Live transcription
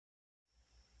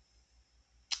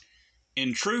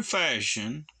In true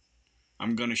fashion,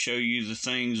 I'm going to show you the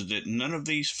things that none of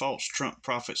these false Trump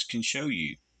prophets can show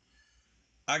you.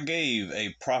 I gave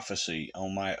a prophecy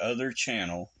on my other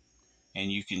channel,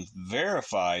 and you can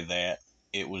verify that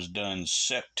it was done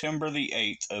September the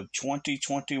 8th of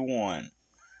 2021.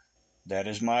 That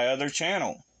is my other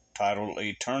channel, titled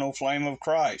Eternal Flame of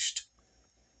Christ.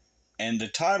 And the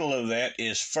title of that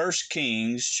is 1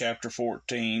 Kings chapter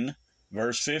 14,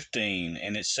 verse 15.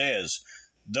 And it says,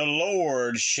 "The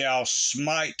Lord shall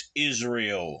smite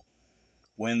Israel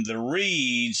when the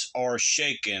reeds are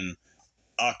shaken."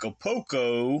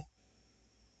 Acapulco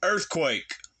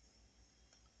earthquake.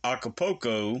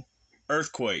 Acapulco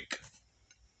earthquake.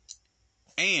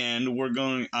 And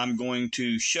I'm going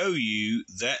to show you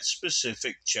that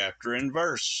specific chapter and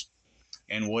verse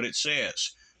and what it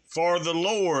says. "For the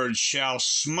Lord shall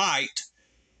smite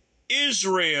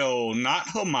Israel," not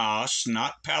Hamas,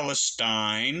 not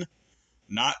Palestine,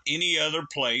 not any other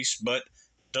place, but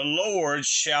the Lord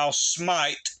shall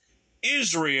smite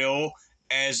Israel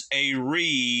as a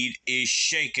reed is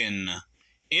shaken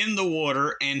in the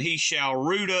water, and he shall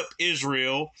root up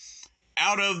Israel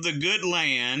out of the good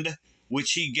land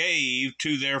which he gave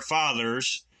to their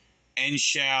fathers, and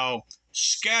shall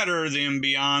scatter them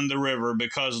beyond the river,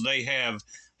 because they have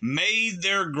made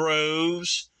their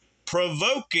groves,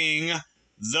 provoking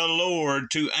the Lord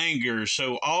to anger.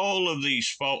 So all of these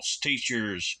false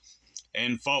teachers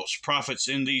and false prophets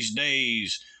in these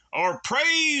days are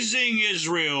praising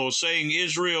Israel, saying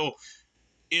Israel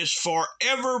is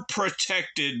forever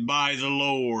protected by the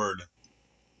Lord,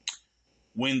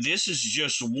 when this is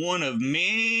just one of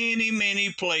many,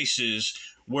 many places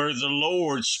where the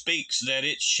Lord speaks that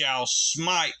it shall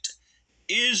smite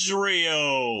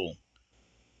Israel.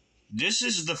 This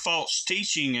is the false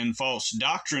teaching and false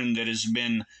doctrine that has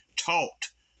been taught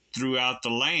throughout the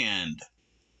land.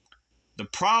 The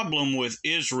problem with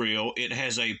Israel, it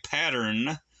has a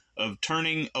pattern of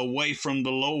turning away from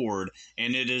the Lord,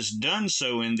 and it has done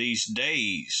so in these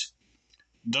days.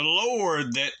 The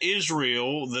Lord that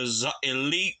Israel, the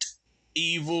elite,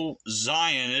 evil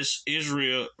Zionist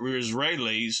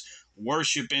Israelis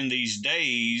worship in these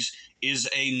days, is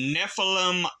a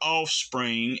Nephilim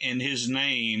offspring, and his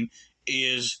name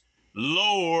is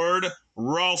Lord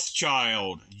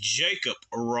Rothschild, Jacob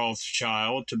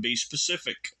Rothschild to be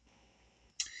specific.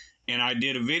 And I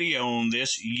did a video on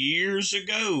this years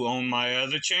ago on my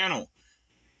other channel,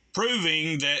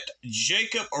 proving that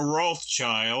Jacob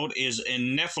Rothschild is a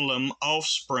Nephilim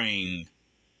offspring.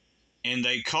 And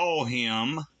they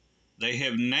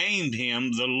have named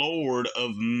him the Lord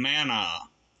of Manna.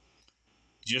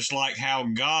 Just like how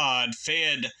God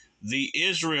fed the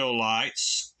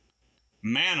Israelites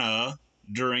manna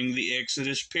during the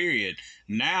Exodus period.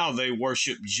 Now they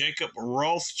worship Jacob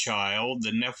Rothschild,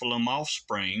 the Nephilim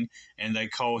offspring, and they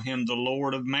call him the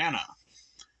Lord of Manna.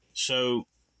 So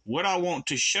what I want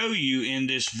to show you in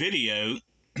this video,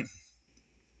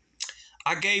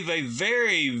 I gave a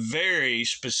very, very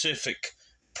specific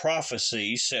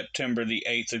prophecy September the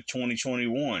 8th of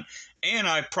 2021. And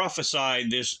I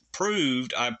prophesied this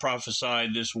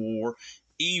war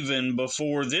even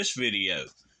before this video.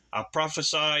 I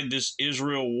prophesied this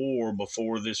Israel war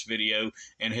before this video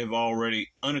and have already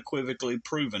unequivocally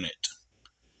proven it.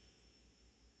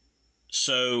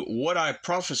 So what I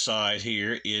prophesied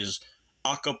here is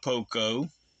Acapulco,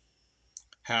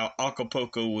 how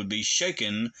Acapulco would be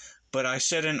shaken, but I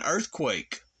said an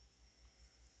earthquake.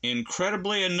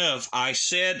 Incredibly enough, I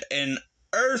said an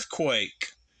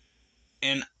earthquake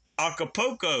in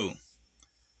Acapulco.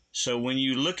 So when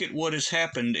you look at what has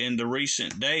happened in the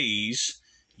recent days,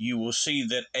 you will see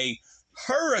that a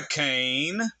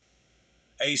hurricane,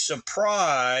 a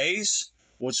surprise,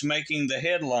 what's making the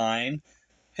headlines,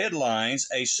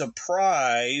 a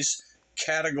surprise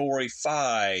Category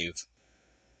 5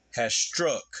 has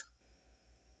struck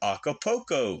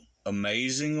Acapulco,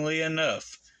 amazingly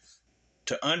enough.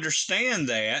 To understand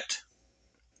that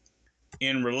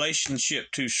in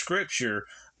relationship to Scripture,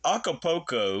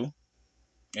 Acapulco,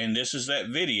 and this is that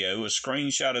video, a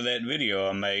screenshot of that video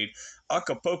I made,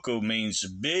 Acapulco means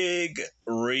big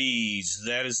reeds.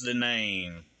 That is the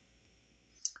name.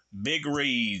 Big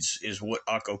reeds is what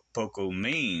Acapulco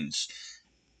means.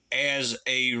 As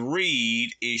a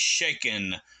reed is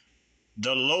shaken,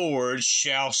 the Lord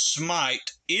shall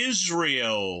smite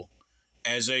Israel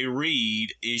as a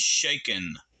reed is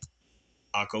shaken.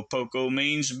 Acapulco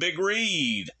means big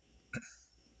reed.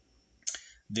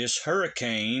 This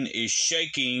hurricane is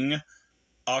shaking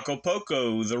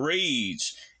Acapulco, the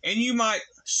reeds. And you might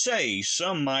say,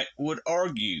 some would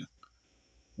argue,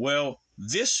 well,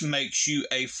 this makes you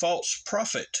a false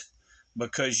prophet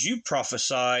because you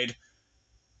prophesied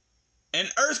an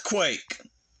earthquake.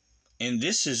 And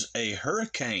this is a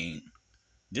hurricane.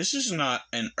 This is not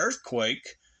an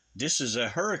earthquake. This is a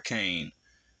hurricane.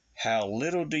 How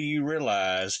little do you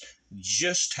realize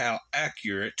just how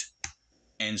accurate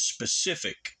and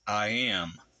specific I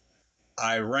am.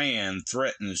 Iran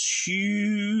threatens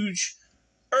huge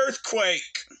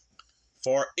earthquake,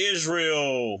 for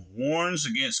Israel warns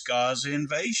against Gaza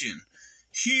invasion.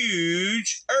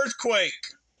 Huge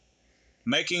earthquake,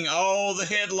 making all the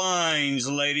headlines,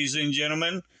 ladies and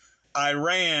gentlemen.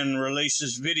 Iran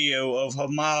releases video of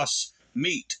Hamas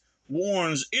meet,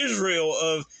 warns Israel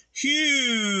of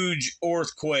huge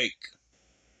earthquake.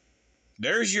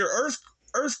 There's your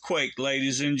earthquake,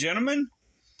 ladies and gentlemen.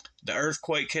 The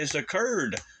earthquake has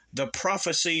occurred. The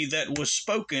prophecy that was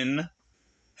spoken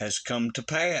has come to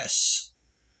pass.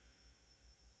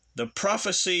 The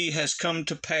prophecy has come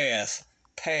to pass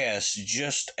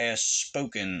just as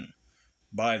spoken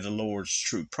by the Lord's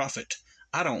true prophet.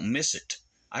 I don't miss it.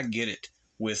 I get it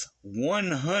with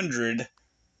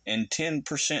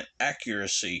 110%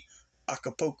 accuracy.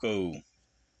 Acapulco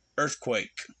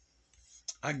earthquake.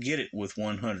 I get it with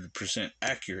 100%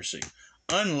 accuracy.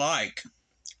 Unlike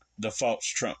the false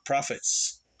Trump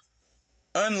prophets.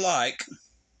 Unlike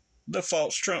the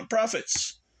false Trump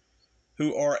prophets,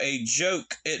 who are a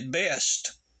joke at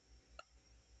best.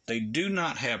 They do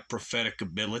not have prophetic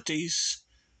abilities.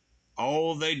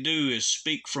 All they do is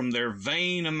speak from their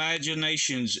vain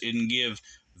imaginations and give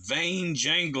vain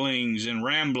janglings and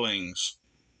ramblings.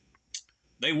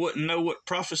 They wouldn't know what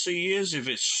prophecy is if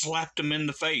it slapped them in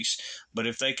the face. But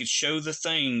if they could show the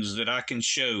things that I can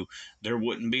show, there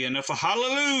wouldn't be enough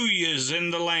hallelujahs in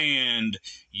the land.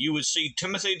 You would see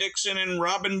Timothy Dixon and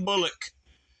Robin Bullock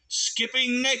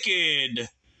skipping naked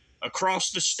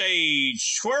across the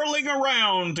stage, swirling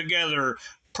around together,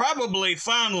 probably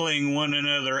fondling one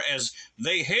another as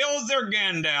they held their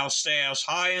Gandalf staffs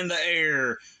high in the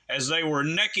air as they were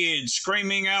naked,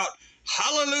 screaming out,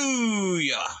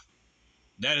 hallelujah.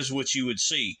 That is what you would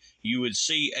see. You would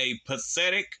see a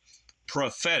pathetic,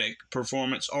 prophetic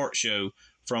performance art show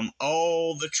from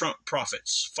all the Trump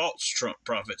prophets, false Trump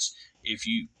prophets, if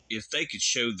they could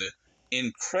show the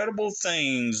incredible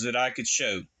things that I could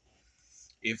show.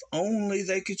 If only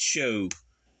they could show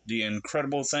the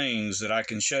incredible things that I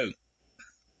can show.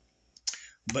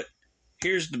 But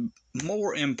here's the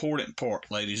more important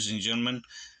part, ladies and gentlemen.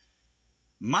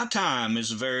 My time is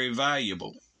very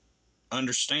valuable.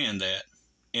 Understand that.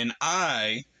 And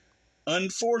I,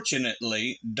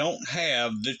 unfortunately, don't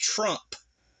have the Trump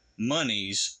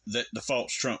monies that the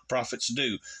false Trump prophets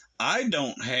do. I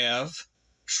don't have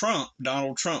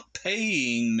Donald Trump,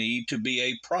 paying me to be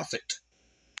a prophet.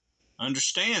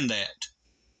 Understand that.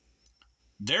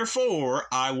 Therefore,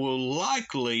 I will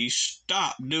likely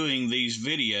stop doing these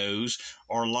videos,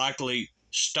 or likely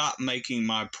stop making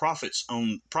my prophecies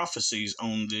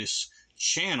on this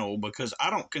channel, because I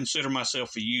don't consider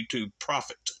myself a YouTube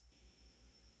prophet.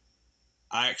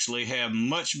 I actually have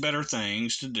much better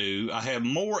things to do. I have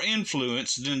more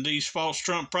influence than these false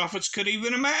Trump prophets could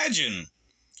even imagine.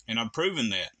 And I've proven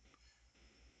that.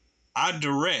 I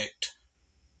direct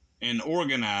and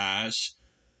organize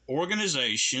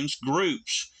organizations,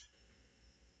 groups,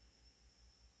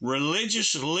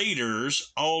 religious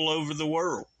leaders all over the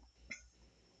world.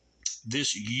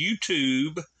 This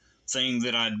YouTube thing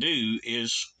that I do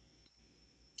is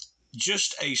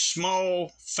just a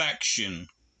small faction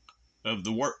of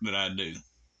the work that I do.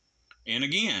 And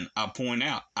again, I point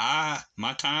out,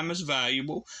 my time is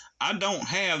valuable. I don't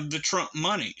have the Trump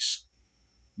monies.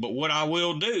 But what I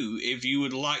will do, if you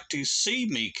would like to see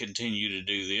me continue to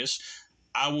do this,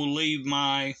 I will leave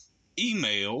my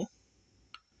email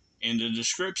in the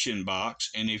description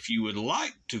box. And if you would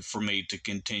like for me to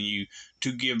continue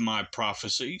to give my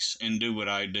prophecies and do what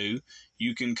I do,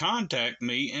 you can contact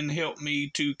me and help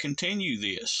me to continue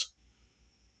this.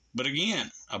 But again,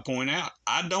 I point out,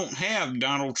 I don't have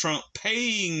Donald Trump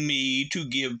paying me to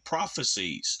give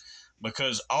prophecies,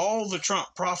 because all the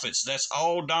Trump prophets, that's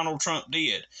all Donald Trump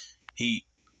did. He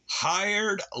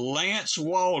hired Lance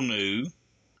Wallnau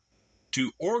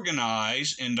to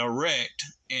organize and direct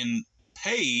and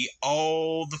pay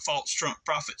all the false Trump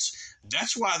prophets.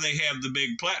 That's why they have the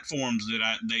big platforms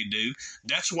that they do.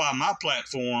 That's why my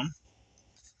platform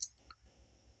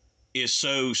is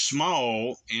so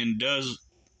small and does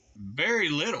very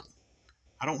little.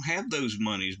 I don't have those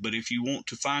monies, but if you want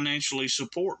to financially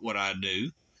support what I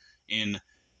do in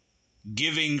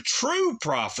giving true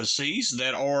prophecies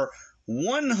that are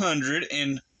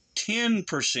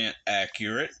 110%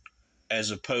 accurate, as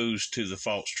opposed to the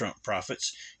false Trump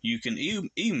prophets, you can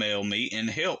email me and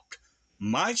help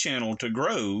my channel to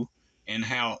grow, and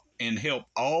and help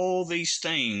all these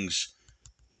things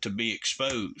to be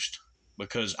exposed,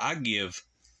 because I give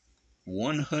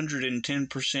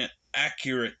 110%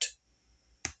 accurate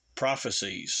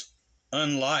prophecies,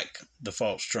 unlike the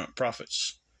false Trump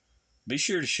prophets. Be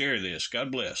sure to share this.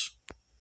 God bless.